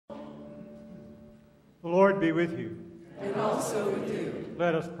The Lord be with you. And also with you.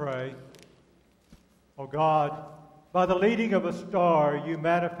 Let us pray. O God, by the leading of a star, you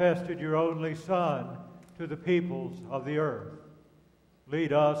manifested your only Son to the peoples of the earth.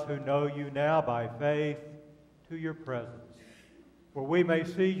 Lead us who know you now by faith to your presence, where we may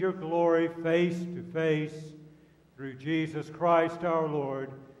see your glory face to face through Jesus Christ our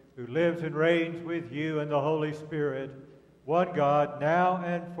Lord, who lives and reigns with you and the Holy Spirit, one God, now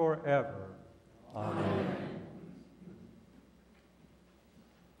and forever. Amen.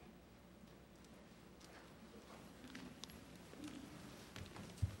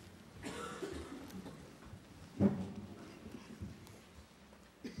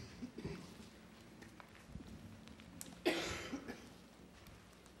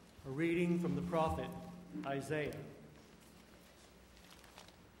 A reading from the prophet Isaiah.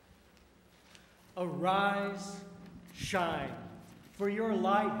 Arise, shine, for your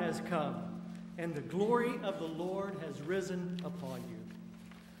light has come, and the glory of the Lord has risen upon you.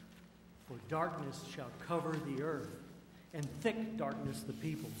 For darkness shall cover the earth, and thick darkness the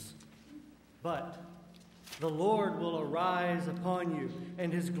peoples. But the Lord will arise upon you,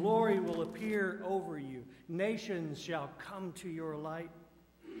 and his glory will appear over you. Nations shall come to your light,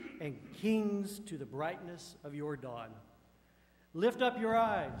 and kings to the brightness of your dawn. Lift up your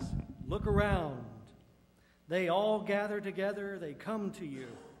eyes, look around. They all gather together, they come to you.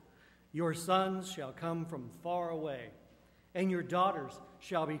 Your sons shall come from far away, and your daughters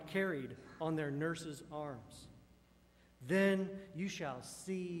shall be carried on their nurses' arms. Then you shall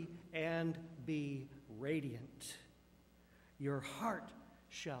see and be radiant. Your heart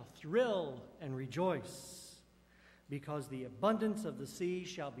shall thrill and rejoice, because the abundance of the sea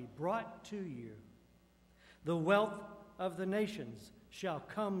shall be brought to you. The wealth of the nations shall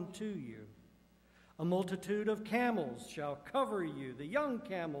come to you. A multitude of camels shall cover you, the young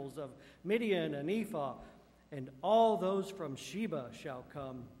camels of Midian and Ephah, and all those from Sheba shall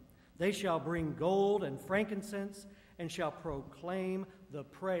come. They shall bring gold and frankincense, and shall proclaim the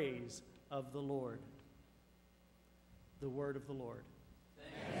praise of the Lord. The word of the Lord.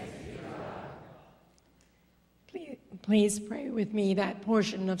 Thanks be to God. Please pray with me that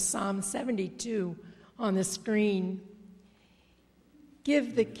portion of Psalm 72 on the screen.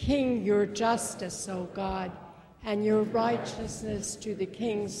 Give the king your justice, O God, and your righteousness to the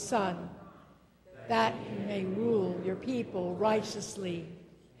king's son, that he may rule your people righteously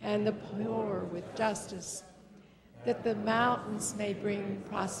and the poor with justice, that the mountains may bring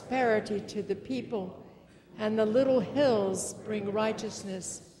prosperity to the people and the little hills bring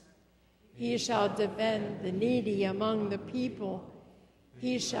righteousness. He shall defend the needy among the people.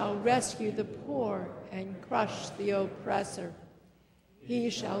 He shall rescue the poor and crush the oppressor. He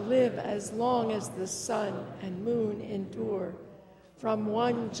shall live as long as the sun and moon endure, from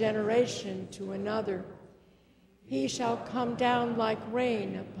one generation to another. He shall come down like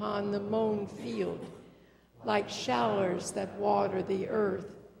rain upon the mown field, like showers that water the earth.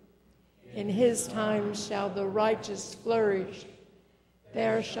 In his time shall the righteous flourish.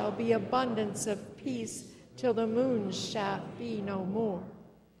 There shall be abundance of peace till the moon shall be no more.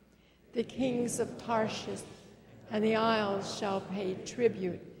 The kings of Tarshish and the isles shall pay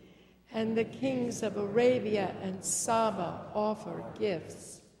tribute, and the kings of Arabia and Saba offer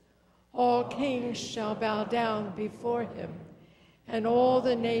gifts. All kings shall bow down before him, and all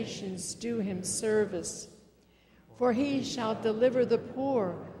the nations do him service. For he shall deliver the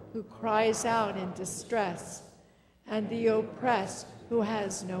poor who cries out in distress, and the oppressed who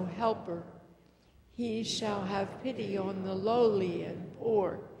has no helper. He shall have pity on the lowly and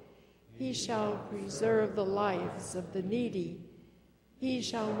poor. He shall preserve the lives of the needy. He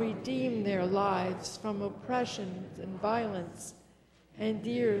shall redeem their lives from oppression and violence, and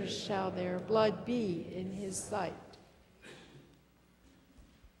dear shall their blood be in his sight.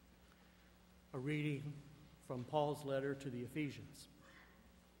 A reading from Paul's letter to the Ephesians.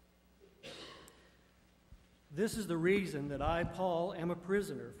 This is the reason that I, Paul, am a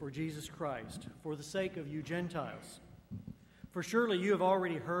prisoner for Jesus Christ, for the sake of you Gentiles. For surely you have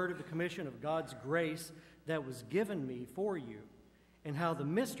already heard of the commission of God's grace that was given me for you, and how the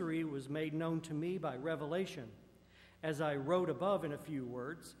mystery was made known to me by revelation, as I wrote above in a few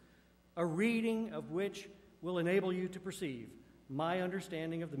words, a reading of which will enable you to perceive my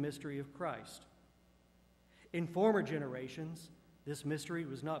understanding of the mystery of Christ. In former generations, this mystery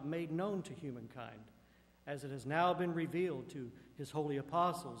was not made known to humankind, as it has now been revealed to his holy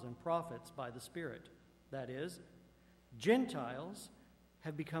apostles and prophets by the Spirit. That is, Gentiles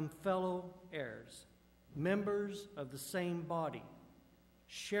have become fellow heirs, members of the same body,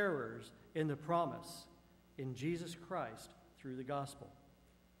 sharers in the promise in Jesus Christ through the gospel.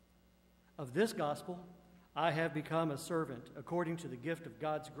 Of this gospel, I have become a servant according to the gift of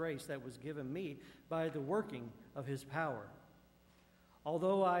God's grace that was given me by the working of his power.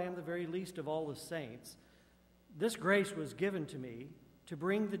 Although I am the very least of all the saints, this grace was given to me to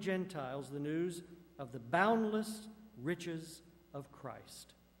bring the Gentiles the news of the boundless riches of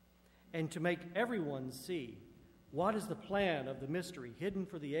Christ, and to make everyone see what is the plan of the mystery hidden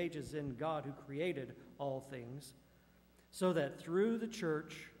for the ages in God who created all things, so that through the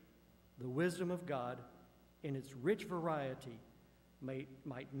church, the wisdom of God in its rich variety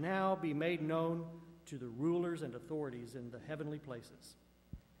might now be made known to the rulers and authorities in the heavenly places.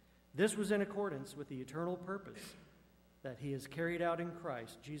 This was in accordance with the eternal purpose that he has carried out in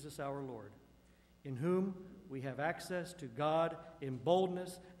Christ Jesus our Lord, in whom we have access to God in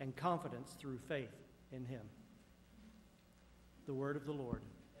boldness and confidence through faith in him. The word of the Lord.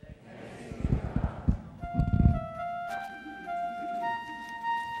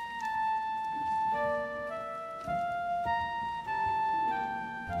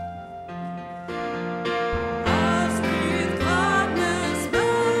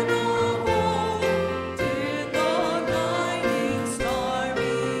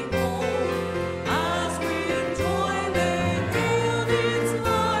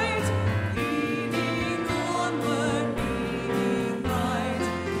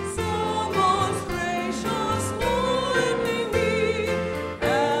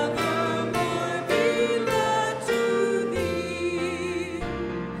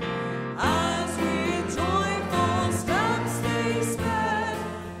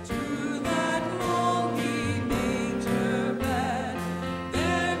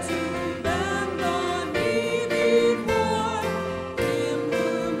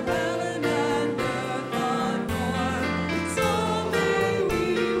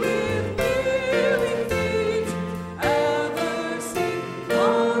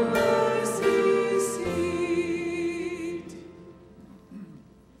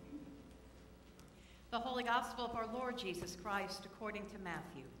 Jesus Christ according to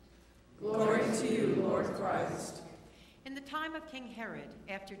Matthew. Glory to you, Lord Christ. In the time of King Herod,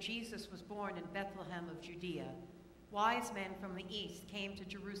 after Jesus was born in Bethlehem of Judea, wise men from the east came to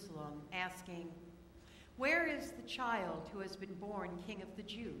Jerusalem, asking, "Where is the child who has been born King of the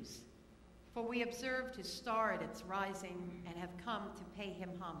Jews? For we observed his star at its rising and have come to pay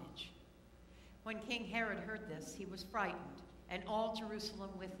him homage." When King Herod heard this, he was frightened, and all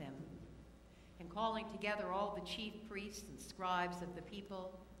Jerusalem with him. And calling together all the chief priests and scribes of the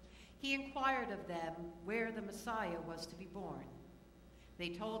people, he inquired of them where the Messiah was to be born. They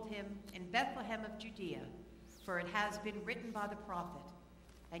told him, "In Bethlehem of Judea, for it has been written by the prophet,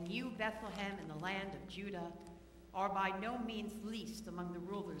 'And you, Bethlehem, in the land of Judah, are by no means least among the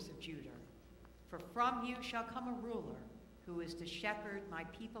rulers of Judah. For from you shall come a ruler who is to shepherd my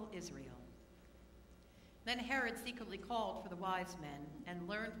people Israel.'" Then Herod secretly called for the wise men and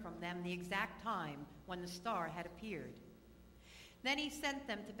learned from them the exact time when the star had appeared. Then he sent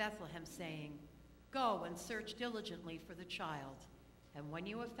them to Bethlehem, saying, "Go and search diligently for the child, and when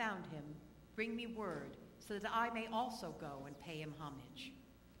you have found him, bring me word, so that I may also go and pay him homage."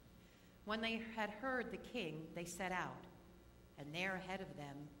 When they had heard the king, they set out, and there ahead of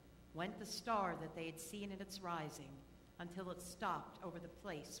them went the star that they had seen at its rising, until it stopped over the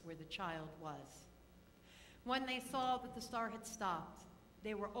place where the child was. When they saw that the star had stopped,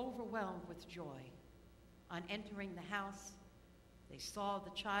 they were overwhelmed with joy. On entering the house, they saw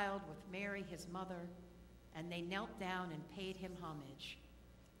the child with Mary, his mother, and they knelt down and paid him homage.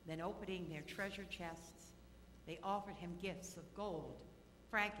 Then opening their treasure chests, they offered him gifts of gold,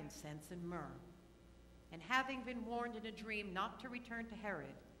 frankincense, and myrrh. And having been warned in a dream not to return to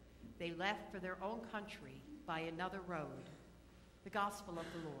Herod, they left for their own country by another road. The Gospel of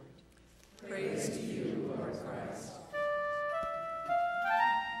the Lord. Praise to you, Lord Christ.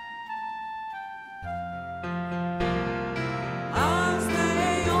 As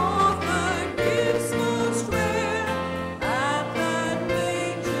they offered gifts most rare at that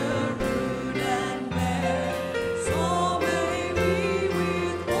manger rude and bare, so may we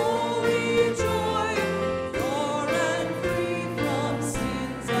with holy joy, pure and free from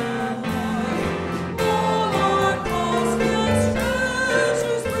sins abhor, all our costless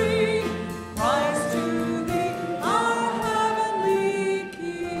treasures bring Christ to thee, our heavenly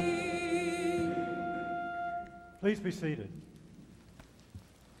King. Please be seated.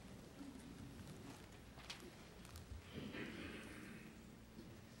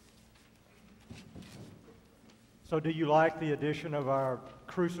 So do you like the addition of our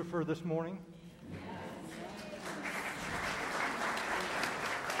crucifer this morning?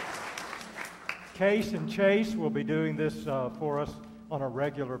 Case and Chase will be doing this for us on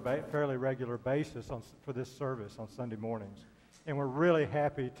a fairly regular basis for this service on Sunday mornings. And we're really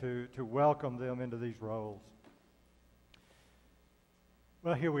happy to welcome them into these roles.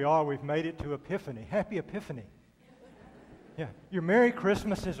 Well, here we are. We've made it to Epiphany. Happy Epiphany. Yeah, your Merry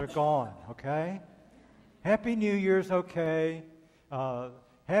Christmases are gone, okay? Happy New Year's, okay.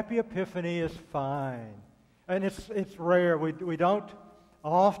 Happy Epiphany is fine. And it's rare. We don't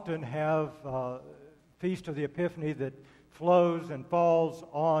often have Feast of the Epiphany that flows and falls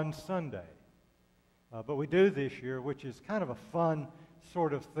on Sunday. But we do this year, which is kind of a fun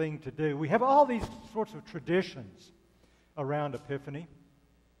sort of thing to do. We have all these sorts of traditions around Epiphany.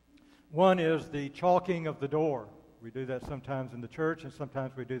 One is the chalking of the door. We do that sometimes in the church, and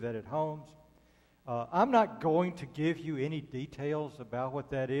sometimes we do that at homes. I'm not going to give you any details about what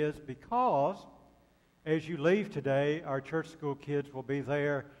that is because as you leave today, our church school kids will be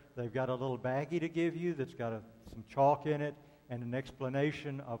there. They've got a little baggie to give you that's got some chalk in it and an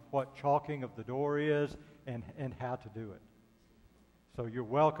explanation of what chalking of the door is and how to do it. So you're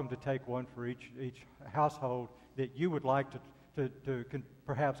welcome to take one for each household that you would like to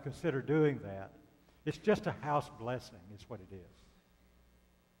perhaps consider doing that. It's just a house blessing, is what it is.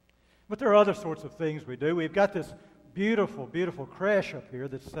 But there are other sorts of things we do. We've got this beautiful, beautiful creche up here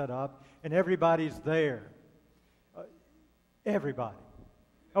that's set up, and everybody's there. Everybody.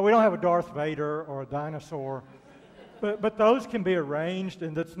 We don't have a Darth Vader or a dinosaur, but those can be arranged,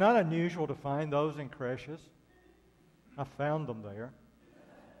 and it's not unusual to find those in creches. I found them there.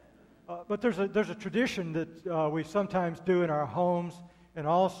 But there's a tradition that we sometimes do in our homes and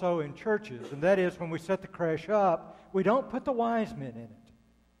also in churches, and that is when we set the creche up, we don't put the wise men in it.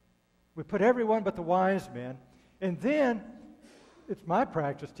 We put everyone but the wise men, and then it's my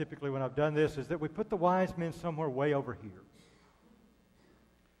practice typically when I've done this is that we put the wise men somewhere way over here.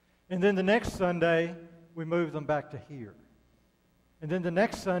 And then the next Sunday, we move them back to here. And then the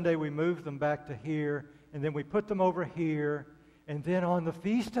next Sunday, we move them back to here, and then we put them over here, and then on the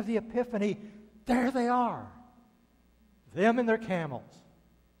Feast of the Epiphany, there they are. Them and their camels.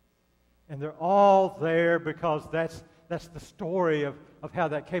 And they're all there because that's the story of how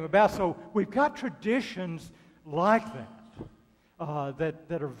that came about. So we've got traditions like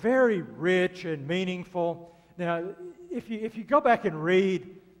that are very rich and meaningful. Now, if you go back and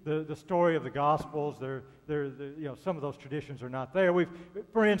read the story of the Gospels, some of those traditions are not there.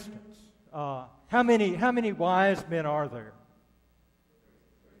 For instance, how many wise men are there?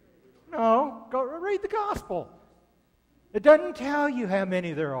 No, go read the Gospel. It doesn't tell you how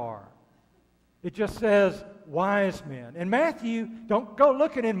many there are. It just says wise men. And Matthew, don't go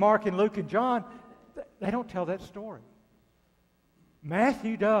looking in Mark and Luke and John. They don't tell that story.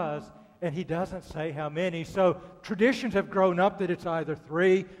 Matthew does, and he doesn't say how many. So traditions have grown up that it's either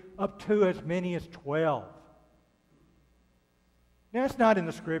 3 up to as many as 12. Now, it's not in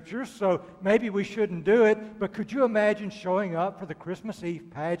the Scriptures, so maybe we shouldn't do it, but could you imagine showing up for the Christmas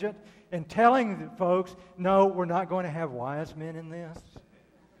Eve pageant and telling the folks, no, we're not going to have wise men in this?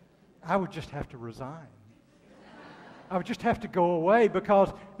 I would just have to resign. I would just have to go away because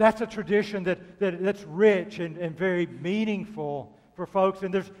that's a tradition that's rich and very meaningful for folks,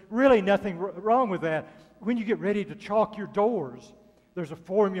 and there's really nothing wrong with that. When you get ready to chalk your doors, there's a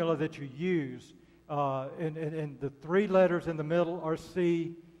formula that you use, and the 3 letters in the middle are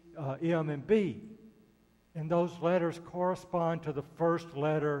C, M, and B. And those letters correspond to the first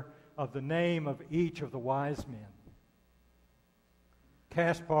letter of the name of each of the wise men.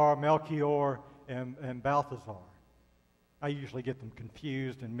 Caspar, Melchior, and Balthazar. I usually get them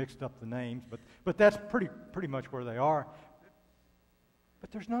confused and mixed up the names, but that's pretty much where they are.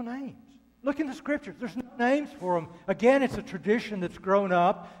 But there's no names. Look in the Scriptures. There's no names for them. Again, it's a tradition that's grown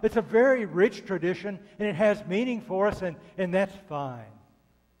up. It's a very rich tradition, and it has meaning for us, and that's fine.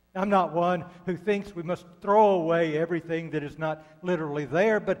 I'm not one who thinks we must throw away everything that is not literally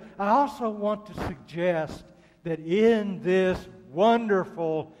there, but I also want to suggest that in this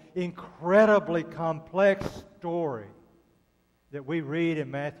wonderful, incredibly complex story that we read in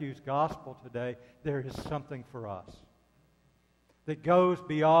Matthew's Gospel today, there is something for us that goes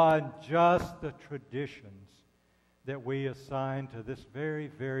beyond just the traditions that we assign to this very,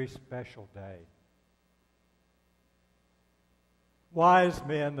 very special day. Wise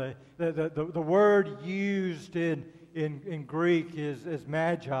men, the word used in Greek is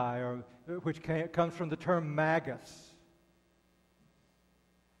magi, which comes from the term magus.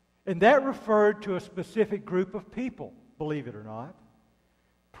 And that referred to a specific group of people, believe it or not.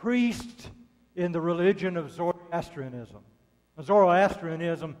 Priests in the religion of Zoroastrianism.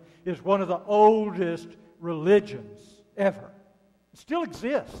 Zoroastrianism is one of the oldest religions ever. It still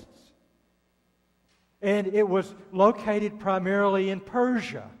exists. And it was located primarily in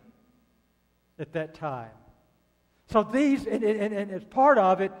Persia at that time. So these, and as part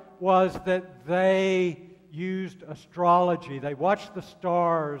of it was that they used astrology. They watched the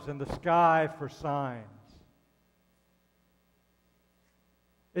stars and the sky for signs.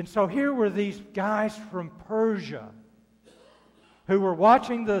 And so here were these guys from Persia who were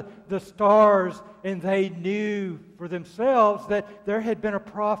watching the stars, and they knew for themselves that there had been a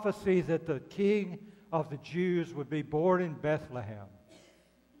prophecy that the King of the Jews would be born in Bethlehem.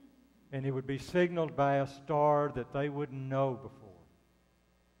 And it would be signaled by a star that they wouldn't know before.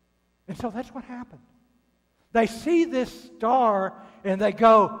 And so that's what happened. They see this star and they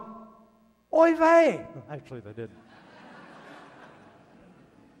go, "Oy vey!" Actually, they didn't.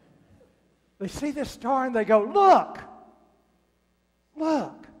 They see this star and they go, "Look!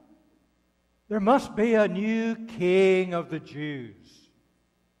 Look! There must be a new king of the Jews.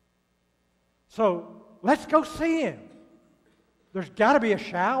 So let's go see him. There's got to be a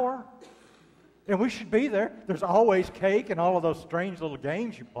shower. And we should be there. There's always cake and all of those strange little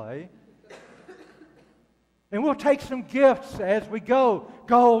games you play. And we'll take some gifts as we go.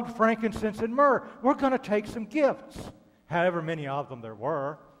 Gold, frankincense, and myrrh. We're going to take some gifts." However many of them there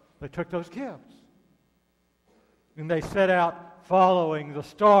were, they took those gifts. And they set out following the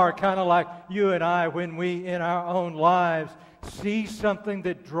star, kind of like you and I when we, in our own lives, see something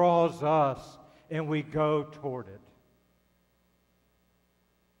that draws us and we go toward it.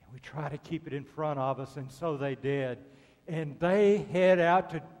 We try to keep it in front of us, and so they did. And they head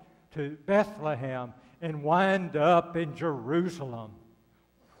out to Bethlehem and wind up in Jerusalem.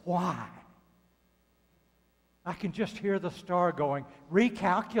 Why? I can just hear the star going,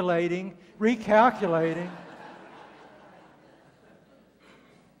 recalculating.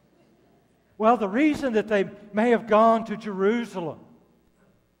 Well, the reason that they may have gone to Jerusalem,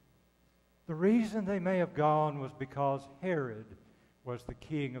 the reason they may have gone was because Herod was the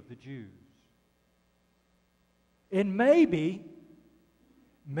king of the Jews. And maybe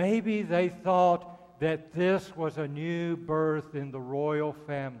they thought that this was a new birth in the royal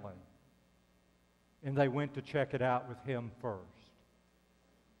family. And they went to check it out with him first.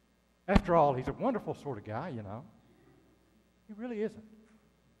 After all, he's a wonderful sort of guy, you know. He really isn't.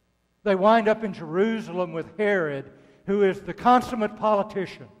 They wind up in Jerusalem with Herod, who is the consummate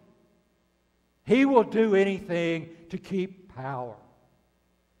politician. He will do anything to keep power,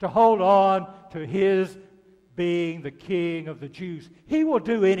 to hold on to his being the king of the Jews. He will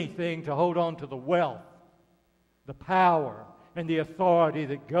do anything to hold on to the wealth, the power, and the authority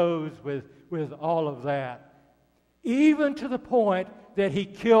that goes with all of that. Even to the point that he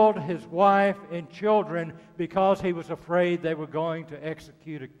killed his wife and children because he was afraid they were going to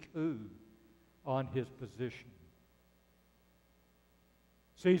execute a coup on his position.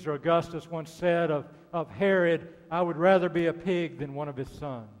 Caesar Augustus once said of Herod, "I would rather be a pig than one of his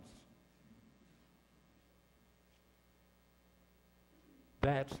sons."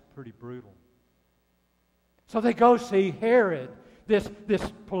 That's pretty brutal. So they go see Herod, this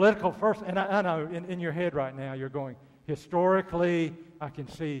political first, and I know in your head right now you're going, historically, I can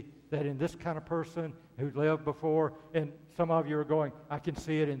see that in this kind of person who lived before, and some of you are going, I can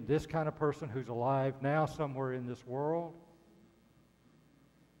see it in this kind of person who's alive now somewhere in this world.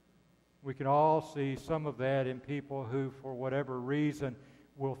 We can all see some of that in people who, for whatever reason,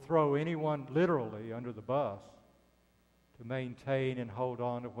 will throw anyone literally under the bus to maintain and hold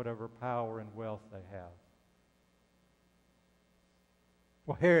on to whatever power and wealth they have.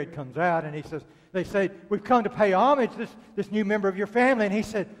 Well, Herod comes out and he says, they say, "We've come to pay homage to this new member of your family." And he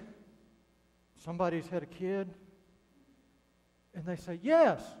said, "Somebody's had a kid?" And they say,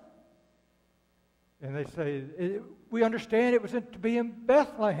 "Yes." And they say, "We understand it was to be in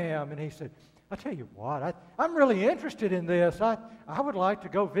Bethlehem." And he said, "I tell you what, I'm really interested in this. I would like to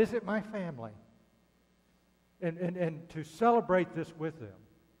go visit my family and to celebrate this with them.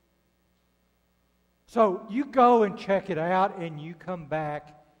 So you go and check it out and you come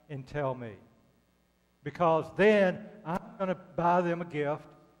back and tell me. Because then I'm going to buy them a gift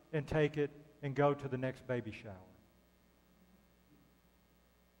and take it and go to the next baby shower."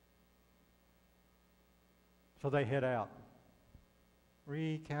 So they head out,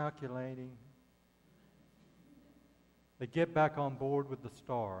 recalculating. They get back on board with the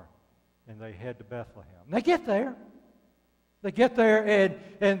star, and they head to Bethlehem. They get there.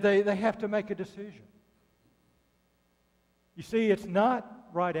 And they have to make a decision. You see, it's not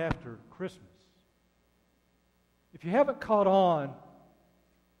right after Christmas. If you haven't caught on,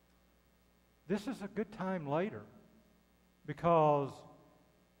 this is a good time later, because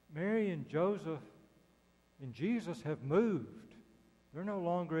Mary and Joseph and Jesus have moved They're no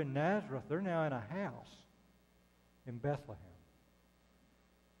longer in Nazareth. They're now in a house in Bethlehem.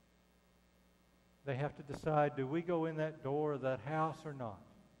 They have to decide, do we go in that door of that house or not?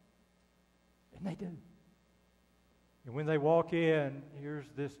 And they do. And when they walk in, here's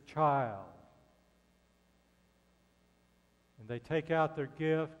this child. And they take out their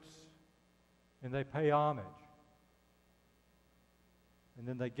gifts and they pay homage. And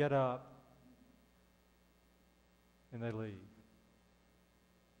then they get up and they leave.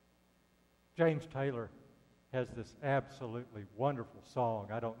 James Taylor has this absolutely wonderful song.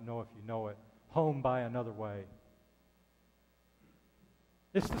 I don't know if you know it. Home by Another Way.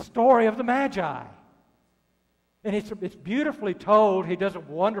 It's the story of the Magi. And it's beautifully told. He does a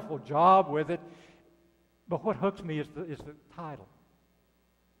wonderful job with it. But what hooks me is the title.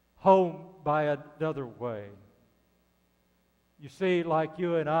 Home by Another Way. You see, like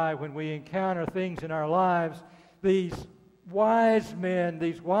you and I, when we encounter things in our lives, these wise men,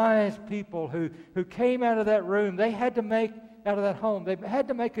 these wise people who came out of that room, they had to make, out of that home, they had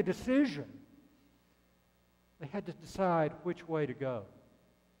to make a decision. They had to decide which way to go.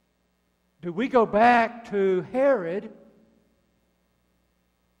 Do we go back to Herod,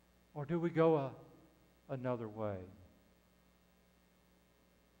 or do we go another way?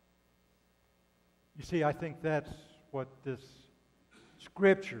 You see, I think that's what this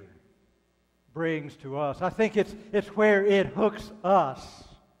Scripture brings to us. I think it's where it hooks us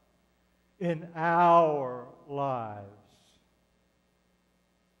in our lives.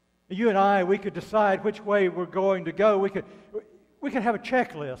 You and I, we could decide which way we're going to go. We could have a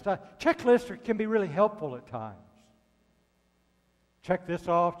checklist. Checklists can be really helpful at times. Check this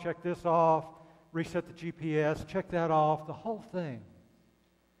off, reset the GPS, check that off, the whole thing.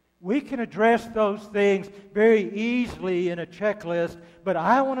 We can address those things very easily in a checklist, but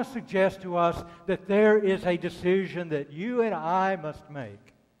I want to suggest to us that there is a decision that you and I must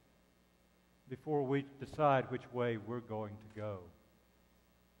make before we decide which way we're going to go.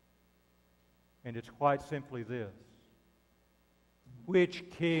 And it's quite simply this. Which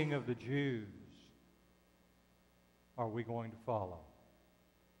king of the Jews are we going to follow?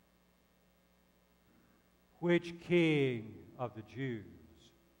 Which king of the Jews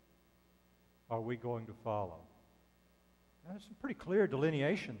are we going to follow? There's some pretty clear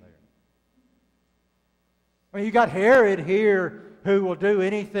delineation there. I mean, you got Herod here who will do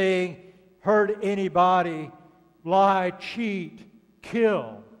anything, hurt anybody, lie, cheat,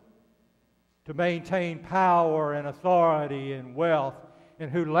 kill to maintain power and authority and wealth, and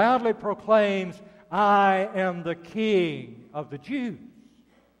who loudly proclaims, I am the king of the Jews,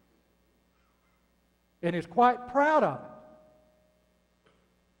 and is quite proud of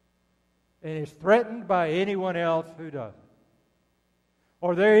it, and is threatened by anyone else who doesn't.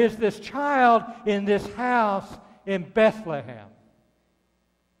 Or there is this child in this house in Bethlehem.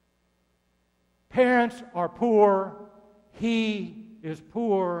 Parents are poor. He is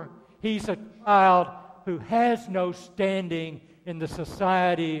poor. He's a child who has no standing in the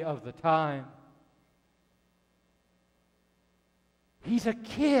society of the time. He's a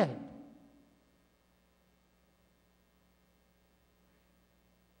kid.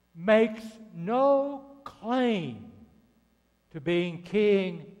 Makes no claim to being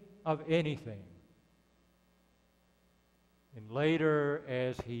king of anything. And later,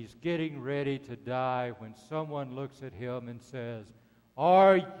 as he's getting ready to die, when someone looks at him and says,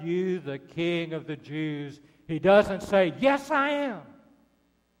 are you the king of the Jews? He doesn't say, yes, I am.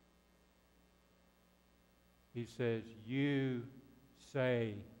 He says, you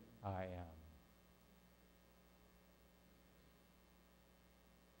say I am.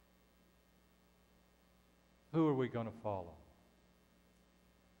 Who are we going to follow?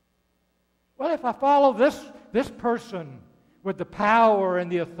 Well, if I follow this person with the power and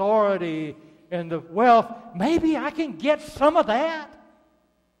the authority and the wealth, maybe I can get some of that.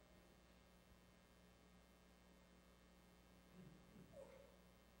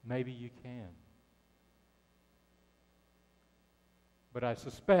 Maybe you can. But I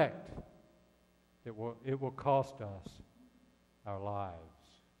suspect it will cost us our lives.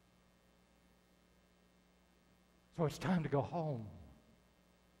 So it's time to go home.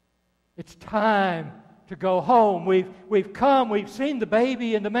 It's time to go home. We've come, we've seen the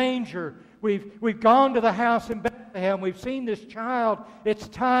baby in the manger. We've gone to the house in Bethlehem. We've seen this child. It's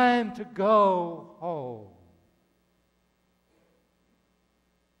time to go home.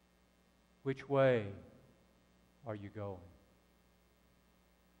 Which way are you going?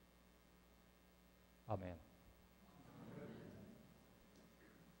 Amen.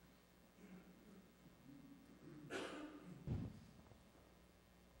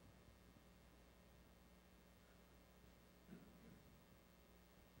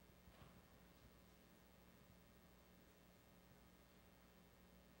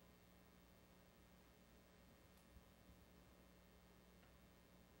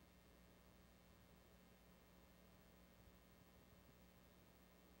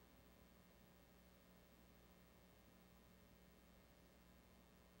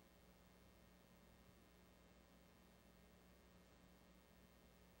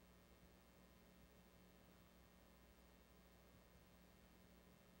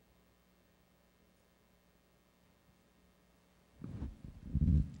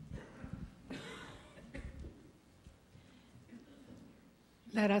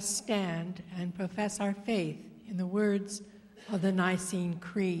 let us stand and profess our faith in the words of the Nicene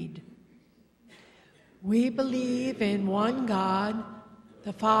Creed. We believe in one God,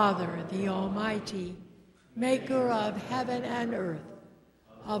 the Father, the Almighty, maker of heaven and earth,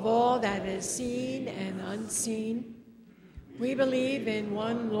 of all that is seen and unseen. We believe in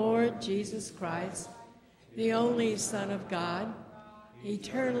one Lord Jesus Christ, the only Son of God,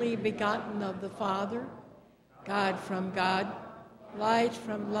 eternally begotten of the Father, God from God, light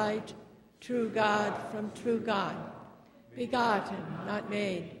from light, true God from true God, begotten, not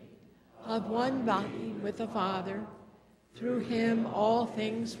made, of one body with the Father. Through him all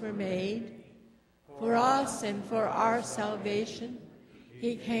things were made. For us and for our salvation,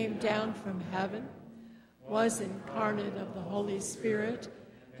 he came down from heaven, was incarnate of the Holy Spirit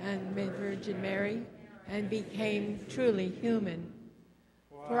and the Virgin Mary, and became truly human.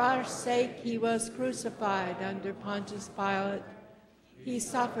 For our sake he was crucified under Pontius Pilate. He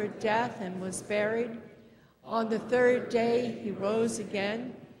suffered death and was buried. On the third day he rose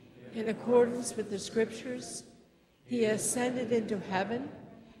again in accordance with the Scriptures. He ascended into heaven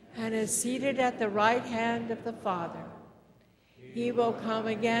and is seated at the right hand of the Father. He will come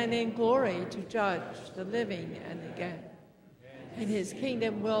again in glory to judge the living and the dead, and his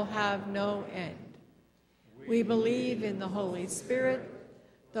kingdom will have no end. We believe in the Holy Spirit,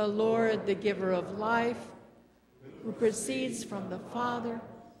 the Lord, the giver of life, who proceeds from the Father,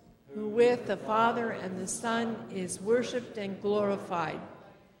 who with the Father and the Son is worshipped and glorified,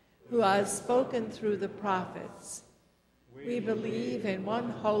 who has spoken through the prophets. We believe in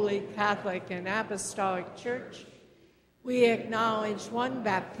one holy Catholic and Apostolic Church. We acknowledge one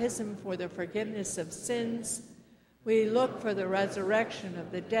baptism for the forgiveness of sins. We look for the resurrection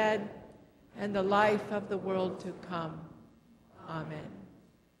of the dead and the life of the world to come. Amen.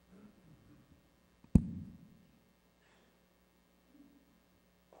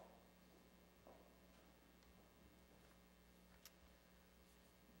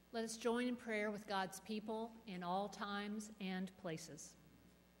 Let us join in prayer with God's people in all times and places.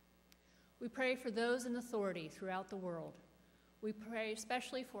 We pray for those in authority throughout the world. We pray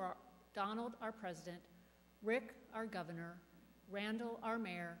especially for Donald, our president, Rick, our governor, Randall, our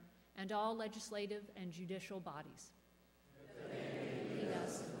mayor, and all legislative and judicial bodies. That they may lead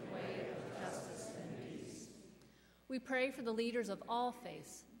us in the way of justice and peace. We pray for the leaders of all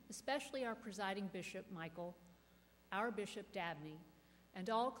faiths, especially our presiding Bishop Michael, our Bishop Dabney, and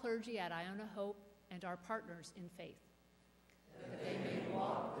all clergy at Iona Hope and our partners in faith. That they may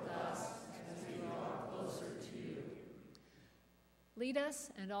walk with us as we draw closer to you. Lead us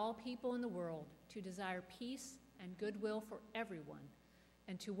and all people in the world to desire peace and goodwill for everyone,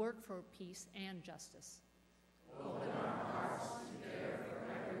 and to work for peace and justice. Open our hearts to care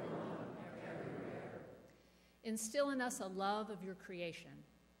for everyone everywhere. Instill in us a love of your creation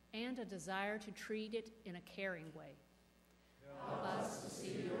and a desire to treat it in a caring way. Help us to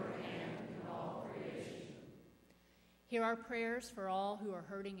see your hand in all creation. Hear our prayers for all who are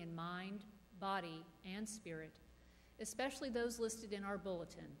hurting in mind, body, and spirit, especially those listed in our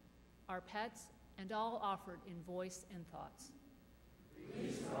bulletin, our pets, and all offered in voice and thoughts.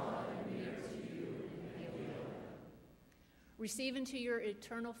 Please draw them near to you and heal them. Receive into your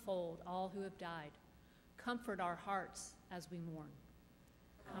eternal fold all who have died. Comfort our hearts as we mourn.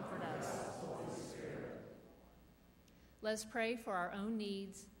 Comfort us, Holy Spirit. Let us pray for our own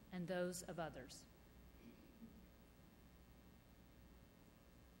needs and those of others.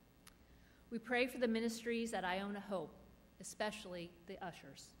 We pray for the ministries at Iona Hope, especially the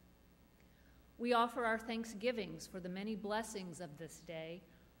ushers. We offer our thanksgivings for the many blessings of this day,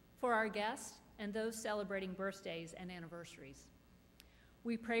 for our guests and those celebrating birthdays and anniversaries.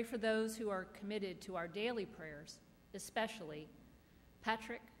 We pray for those who are committed to our daily prayers, especially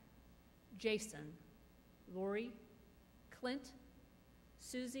Patrick, Jason, Lori, Clint,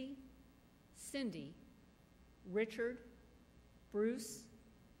 Susie, Cindy, Richard, Bruce,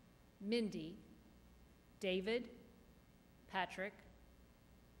 Mindy, David, Patrick,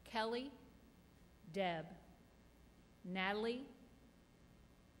 Kelly, Deb, Natalie,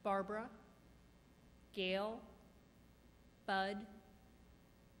 Barbara, Gail, Bud,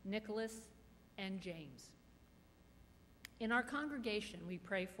 Nicholas, and James. In our congregation, we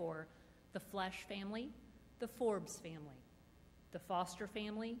pray for the Flesh family, the Forbes family, the Foster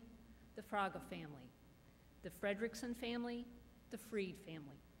family, the Fraga family, the Fredrickson family, the Freed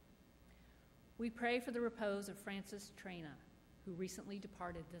family. We pray for the repose of Francis Trena, who recently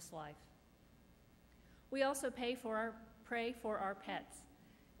departed this life. We also pray for our pets,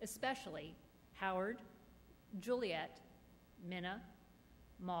 especially Howard, Juliet, Minna,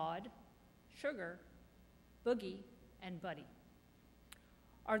 Maud, Sugar, Boogie, and Buddy.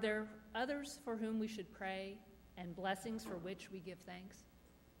 Are there others for whom we should pray and blessings for which we give thanks?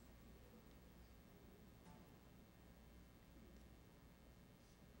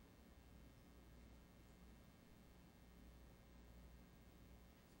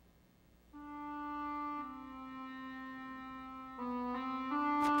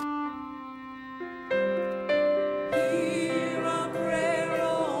 Hear our prayer,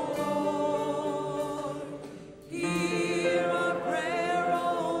 O Lord. Hear our prayer, O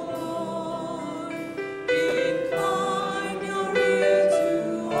Lord. Incline your ear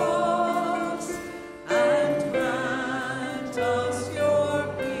to us and grant us your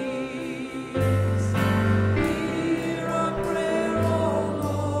peace. Hear our prayer, O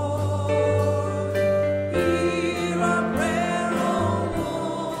Lord. Hear our prayer, O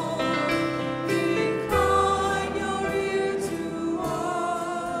Lord. Incline your ear to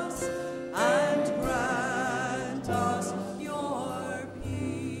us and grant us your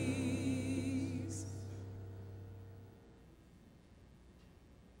peace.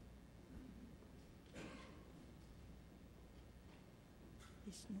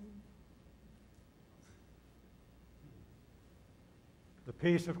 The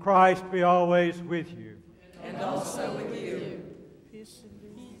peace of Christ be always with you. And also with you.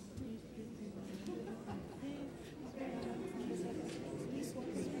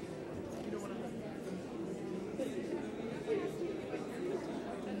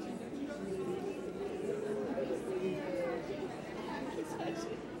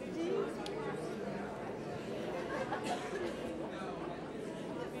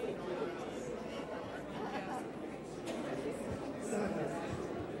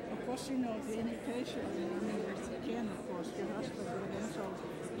 Of course, you know, the invitation, again, of course, your husband, and then so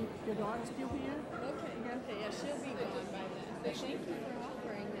your daughter's still here? Okay, yeah, she'll be gone by then. But thank you for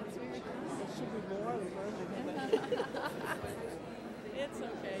offering. That's very kind. She'll be more of a virgin. It's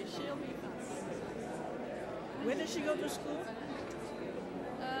okay. She'll be fine. When does she go to school?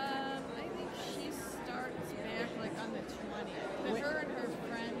 I think she starts back like on the 20th. But her and her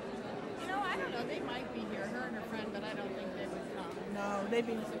friend, I don't know. They might be here, her and her friend, but I don't think they would come. No, they've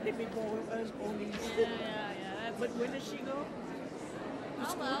been born with us only. Yeah. But when does she go?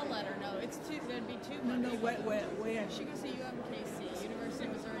 I'll let her know. There'd be two No, Monday. where? She goes to UMKC, University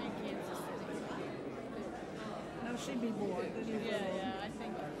of Missouri in Kansas City. No, she'd be bored. Yeah, I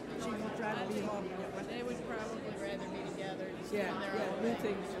think She will try to be home. they would probably rather be together. Just Yeah, on their yeah, own we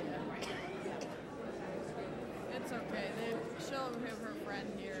thing. think so. It's okay. She'll have her friend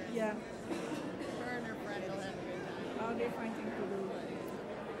here. And Yeah. Her and her friend will have a good time. How they find things to do.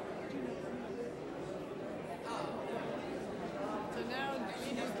 So now we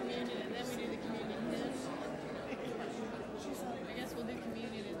do communion and then we do the communion hymn. I guess we'll do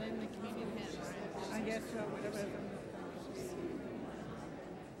communion and then the communion hymn, right? I guess so, whatever.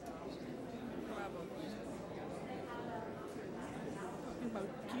 Probably. Talking about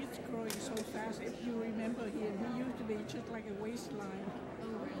kids growing so fast. If you remember him, he used to be just like a waistline. Oh,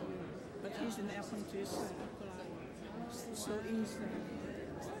 really? But he's an Adventist. So he's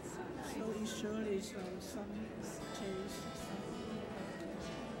Shirley's son, Chase.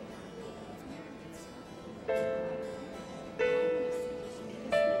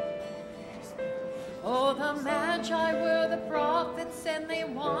 Oh, the Magi were the prophets, and they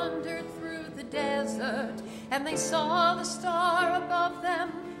wandered through the desert, and they saw the star above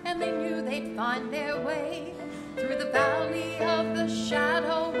them, and they knew they'd find their way through the valley of the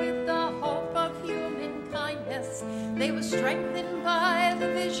shadow with the hope of human kindness. They were strengthened by the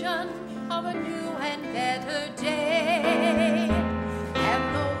vision of a new and better day.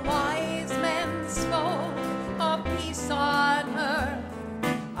 And the wise men spoke of peace on earth,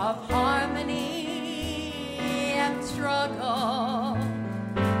 of harmony and struggle,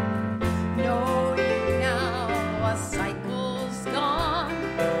 knowing now a cycle's gone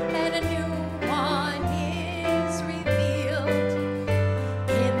and a new one is revealed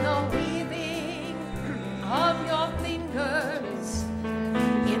in the weaving of your fingers,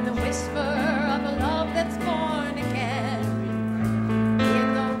 in the whisper of a love that's born again,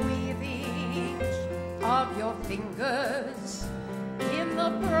 in the weaving of your fingers, in the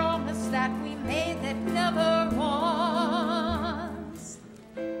promise that we made that never was.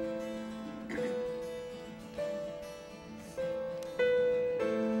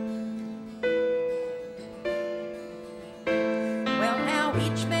 Well, now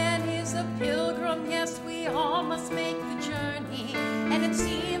each man is a pilgrim, yes, we all must make the journey, and it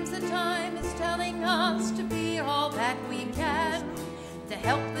seems the time is telling us to be all that we can. To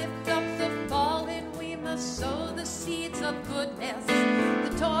help lift up the fallen, we must sow the seeds of goodness.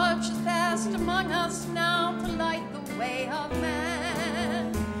 The torch is passed among us now to light the way of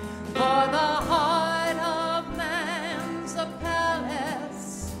man. For the heart of man's a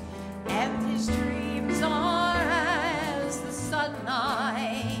palace, and his dreams are as the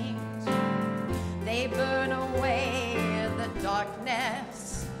sunlight. They burn away the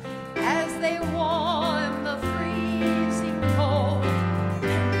darkness as they warm the freezing cold.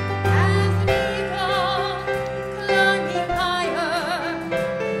 As an eagle climbing higher,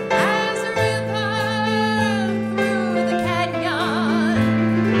 as a river through the canyon,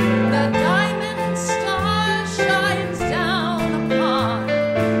 the diamond star shines down upon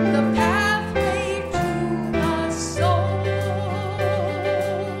the pathway to the soul.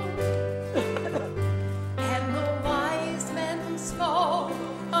 And the wise men spoke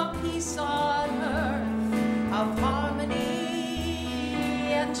of peace on earth, of harmony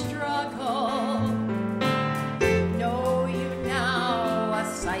and struggle. Know you now a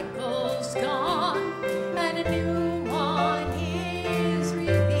cycle's gone and a new one is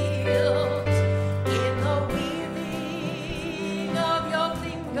revealed in the weaving of your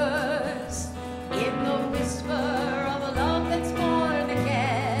fingers, in the whisper of a love that's born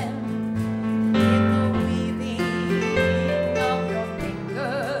again, in the weaving of your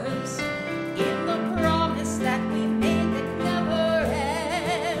fingers, in the promise that we made that never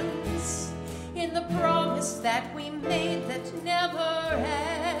ends, in the promise that we made that never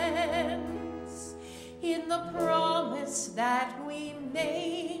ends, in the promise that we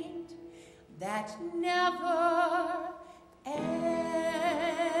made that never ends.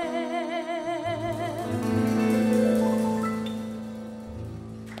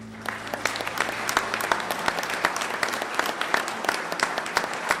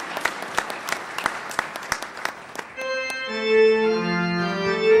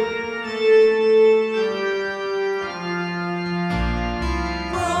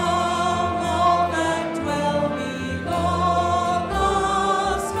 From all that dwell below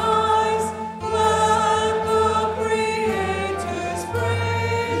the skies, let the Creator's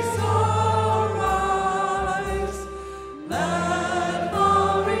praise arise. Let the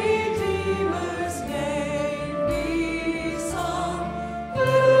Redeemer's name be sung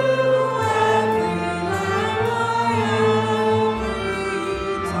through every land by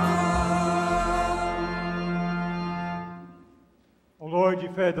every tongue. O Lord, you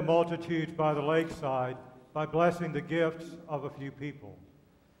fed the multitudes by the lakeside by blessing the gifts of a few people.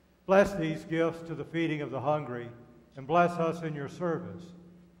 Bless these gifts to the feeding of the hungry, and bless us in your service,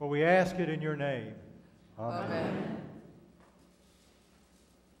 for we ask it in your name. Amen.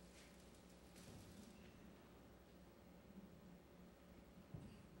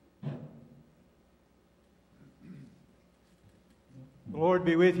 The Lord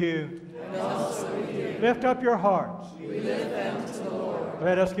be with you. And also with you. Lift up your hearts. We lift them to the Lord.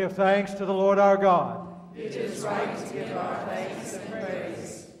 Let us give thanks to the Lord our God. It is right to give our thanks and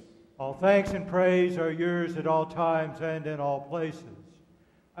praise. All thanks and praise are yours at all times and in all places.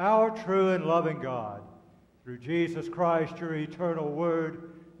 Our true and loving God, through Jesus Christ, your eternal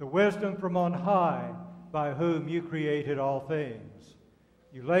word, the wisdom from on high, by whom you created all things.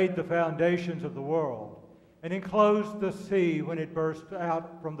 You laid the foundations of the world and enclosed the sea when it burst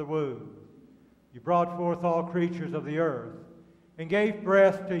out from the womb. You brought forth all creatures of the earth and gave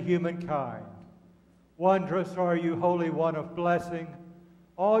breath to humankind. Wondrous are you, Holy One of blessing.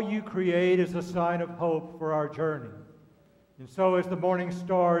 All you create is a sign of hope for our journey. And so as the morning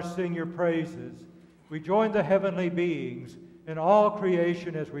stars sing your praises, we join the heavenly beings in all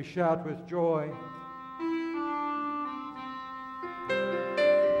creation as we shout with joy,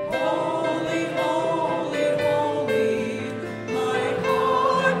 Holy, holy, holy, my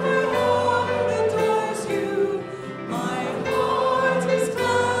heart forever adores you. My heart is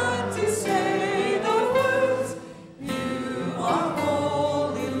glad to say the words, you are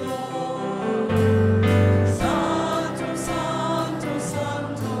holy, Lord. Santo, Santo,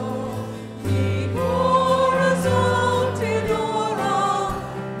 Santo, mi corazón te adora,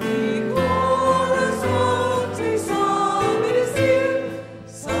 mi corazón te sabe decir,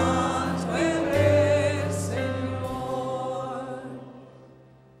 Santo eres, Señor.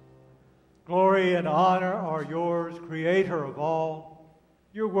 glory and honor are yours, Creator of all.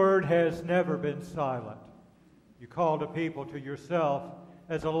 Your word has never been silent. You called a people to yourself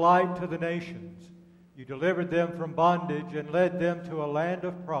as a light to the nations. You delivered them from bondage and led them to a land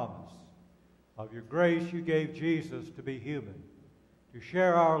of promise. Of your grace, you gave Jesus to be human, to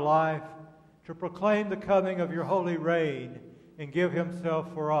share our life, to proclaim the coming of your holy reign, and give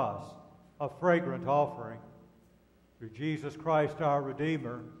himself for us, a fragrant offering. Through Jesus Christ, our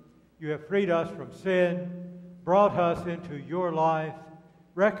Redeemer, you have freed us from sin, brought us into your life,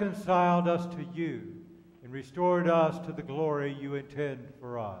 reconciled us to you, and restored us to the glory you intend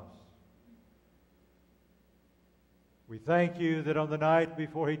for us. We thank you that on the night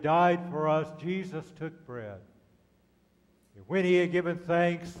before he died for us, Jesus took bread. And when he had given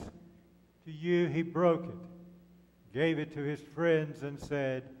thanks to you, he broke it, gave it to his friends, and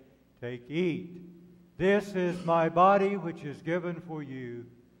said, "Take, eat. This is my body, which is given for you.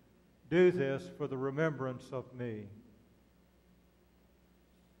 Do this for the remembrance of me."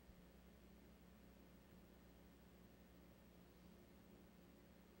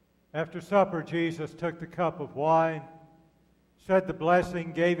 After supper, Jesus took the cup of wine, said the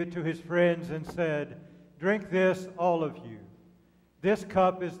blessing, gave it to his friends, and said, "Drink this, all of you. This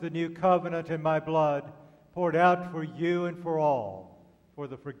cup is the new covenant in my blood, poured out for you and for all, for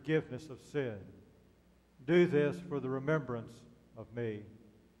the forgiveness of sin. Do this for the remembrance of me."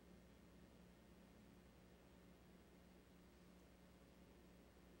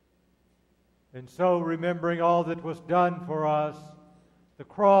 And so, remembering all that was done for us, the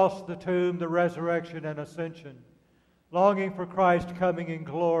cross, the tomb, the resurrection, and ascension, longing for Christ coming in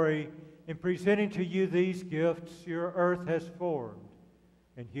glory, and presenting to you these gifts your earth has formed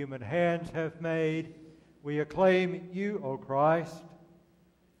and human hands have made, we acclaim you, O Christ.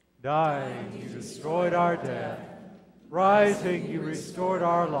 Dying, you destroyed our death. Rising, you restored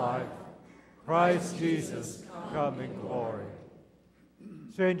our life. Christ Jesus, come in glory.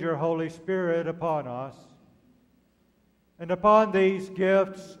 Send your Holy Spirit upon us, and upon these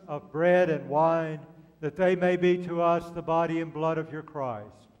gifts of bread and wine, that they may be to us the body and blood of your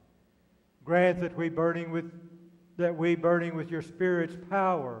Christ. Grant that we, burning with your Spirit's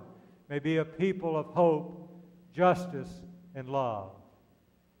power, may be a people of hope, justice, and love.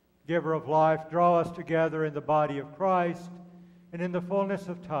 Giver of life, draw us together in the body of Christ, and in the fullness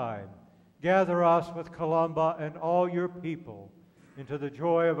of time, gather us with Columba and all your people into the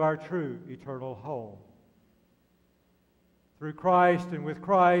joy of our true eternal home. Through Christ and with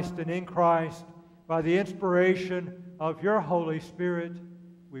Christ and in Christ, by the inspiration of your Holy Spirit,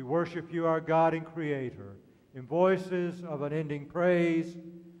 we worship you, our God and Creator, in voices of unending praise.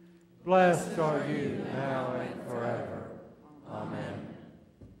 Blessed are you now and forever. Amen.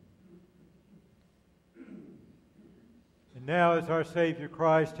 And now, as our Savior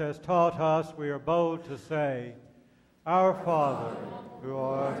Christ has taught us, we are bold to say, "Our Father, who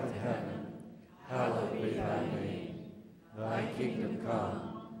art in heaven, hallowed be thy name. Thy kingdom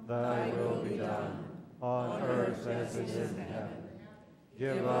come, thy will be done, on earth as it is in heaven.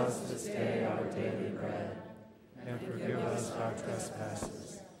 Give us this day our daily bread, and forgive us our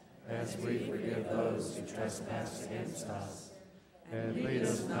trespasses, as we forgive those who trespass against us. And lead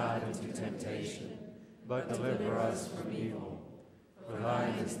us not into temptation, but deliver us from evil. For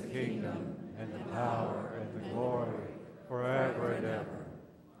thine is the kingdom, and the power, and the glory, forever and ever.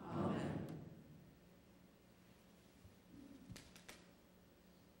 Amen."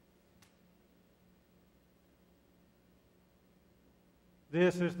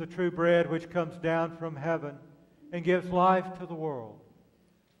 This is the true bread which comes down from heaven and gives life to the world.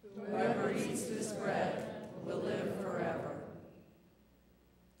 Whoever eats this bread will live forever.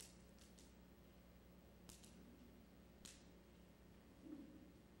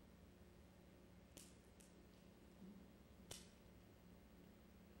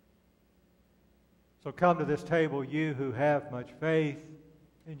 So come to this table, you who have much faith,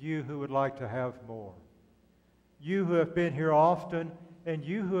 and you who would like to have more. You who have been here often, and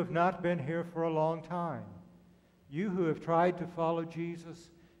you who have not been here for a long time. You who have tried to follow Jesus,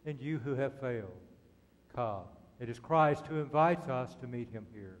 and you who have failed. Come. It is Christ who invites us to meet him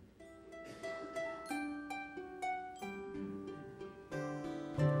here.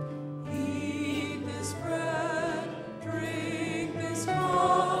 Eat this bread, drink this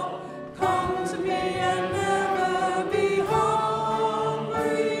cup, come to me and never be hungry.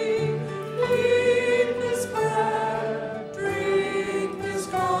 Eat this bread, drink this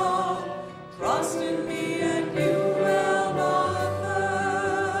cup, trust in me and you will not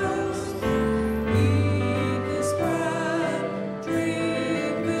thirst. Eat this bread,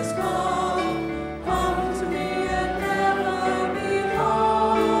 drink this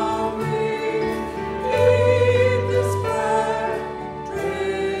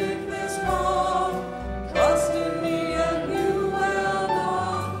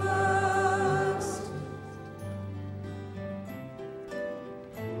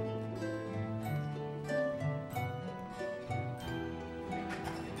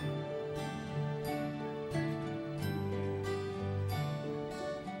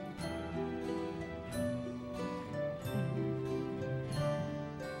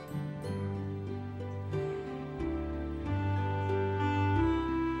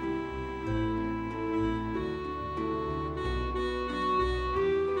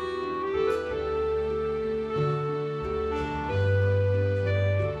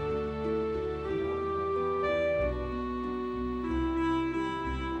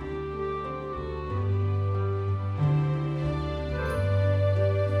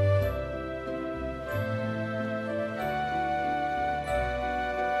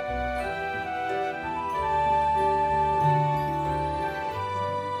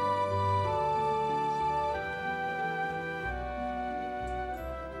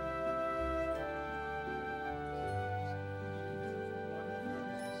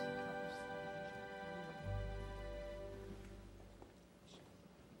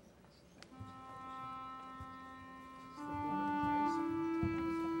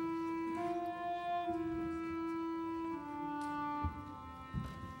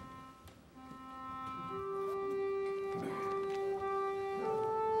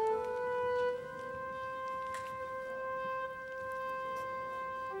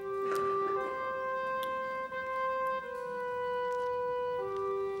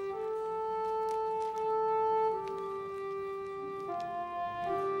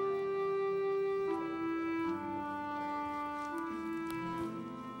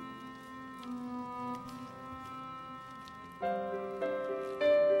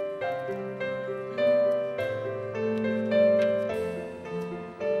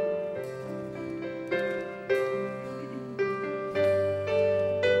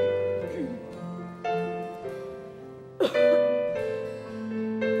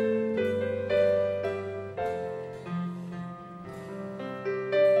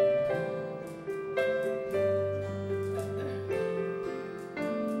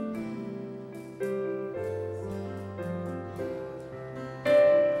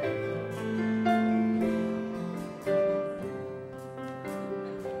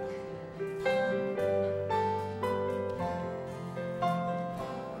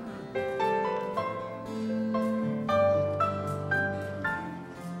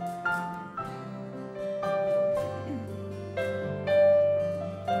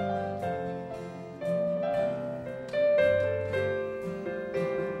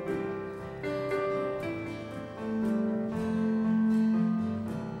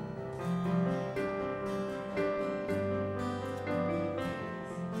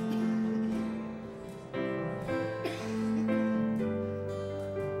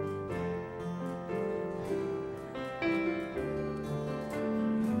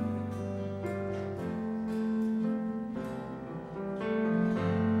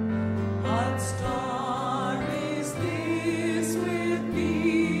star is this with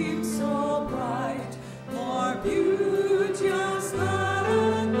beams so bright, more beauteous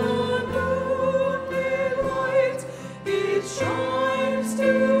than the noonday light? It shines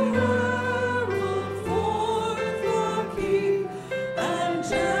to herald forth the King, and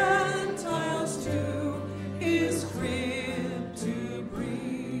Gentiles to his crib to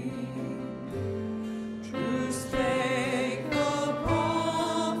bring. True spake the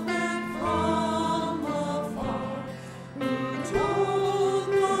prophet from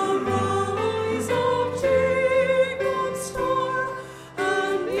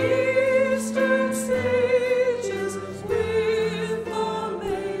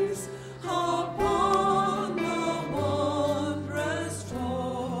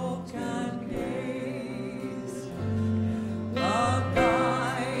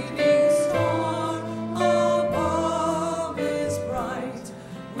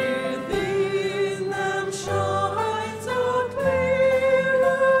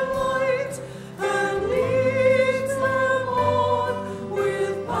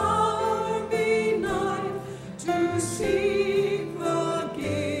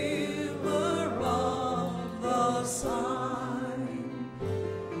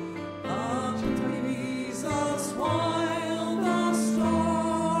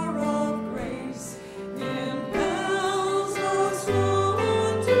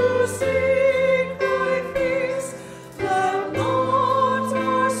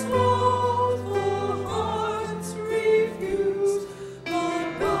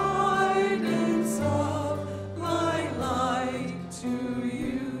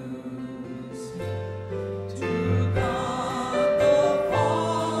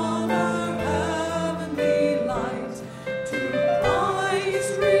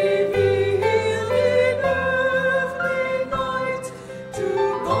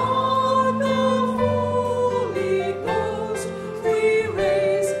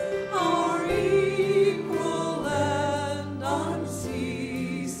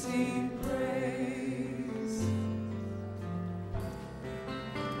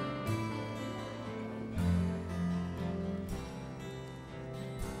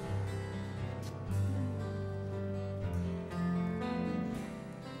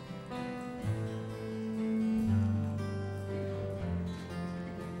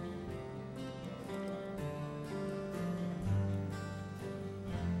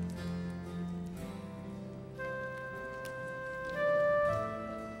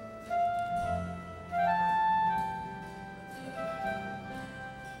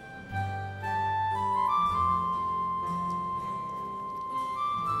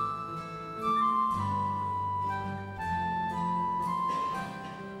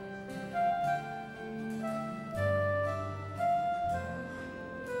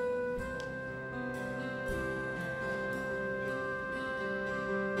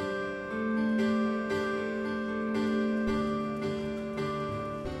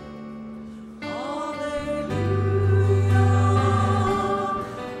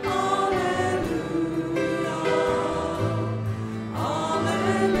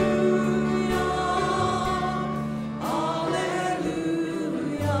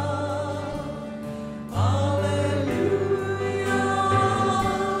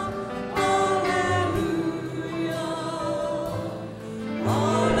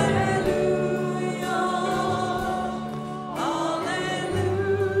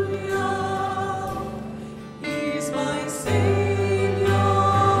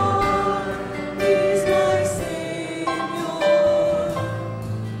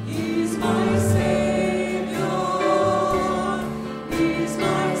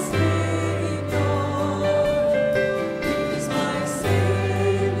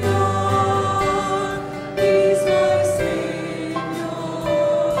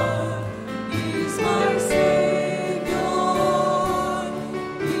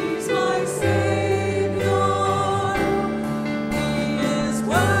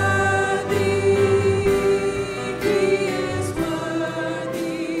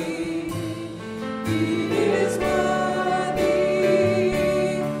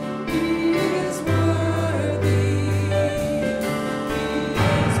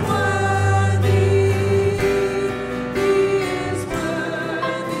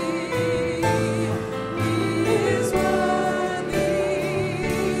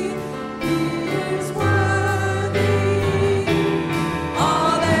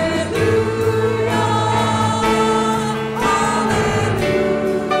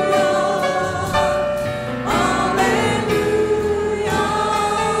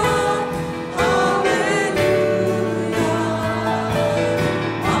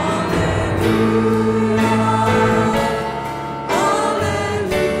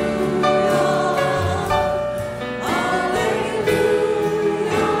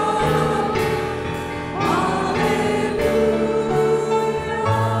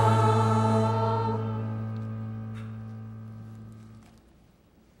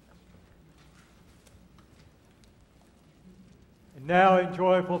Now in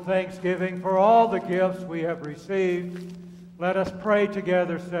joyful thanksgiving for all the gifts we have received, let us pray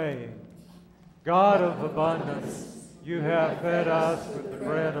together, saying, God of abundance, you have fed us with the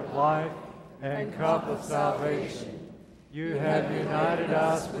bread of life and cup of salvation. You have united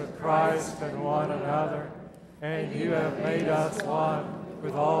us with Christ and one another, and you have made us one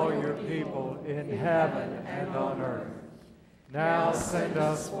with all your people in heaven and on earth. Now send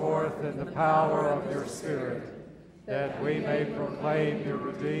us forth in the power of your Spirit, that we may proclaim your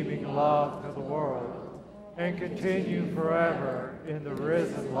redeeming love to the world, and continue forever in the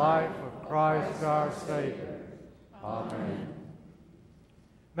risen life of Christ our Savior. Amen.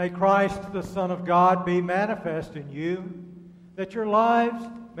 May Christ, the Son of God, be manifest in you, that your lives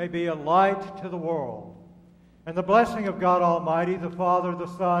may be a light to the world. And the blessing of God Almighty, the Father, the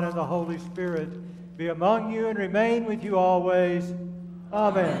Son, and the Holy Spirit be among you and remain with you always.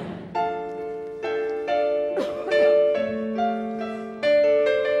 Amen.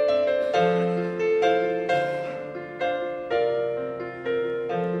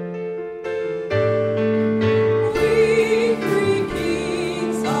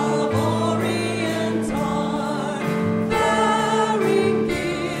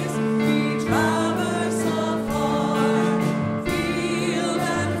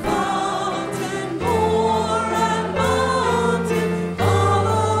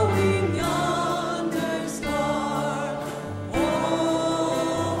 Follow we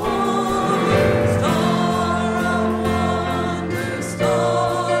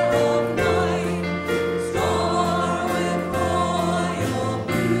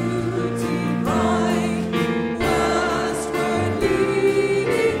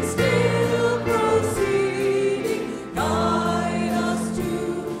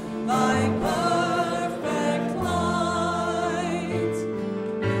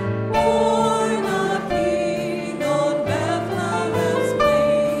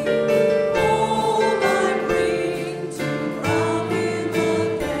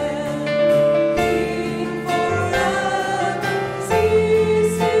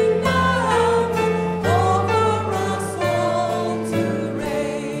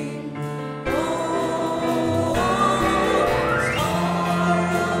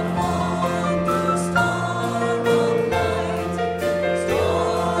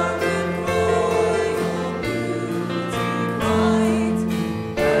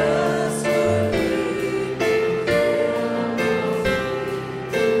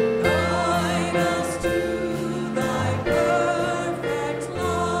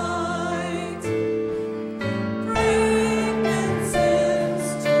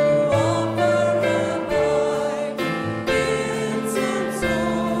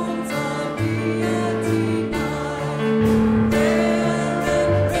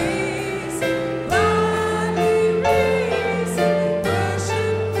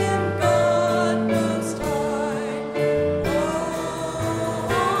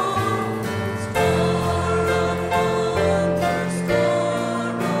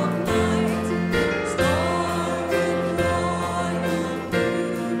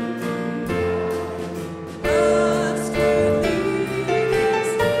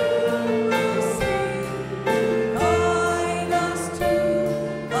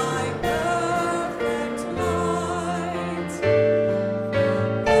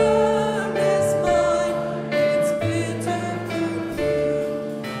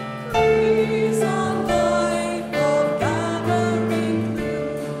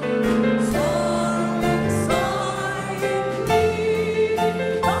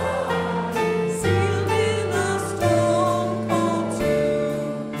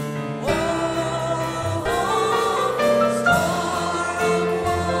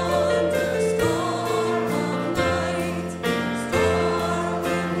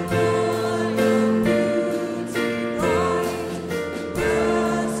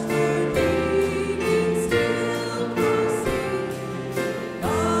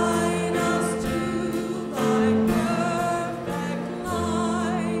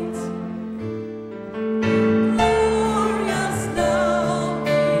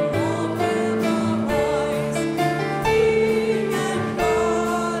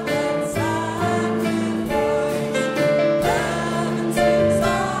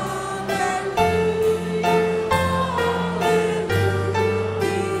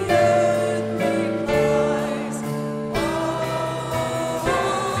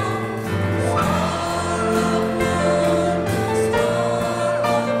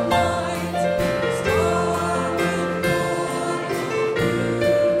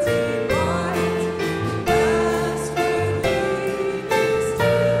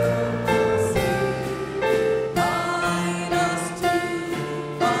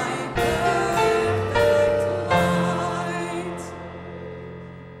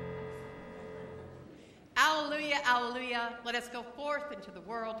Alleluia, alleluia. Let us go forth into the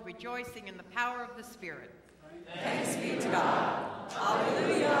world rejoicing in the power of the Spirit. Thanks be to God.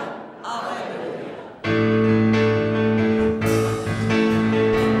 Alleluia, alleluia.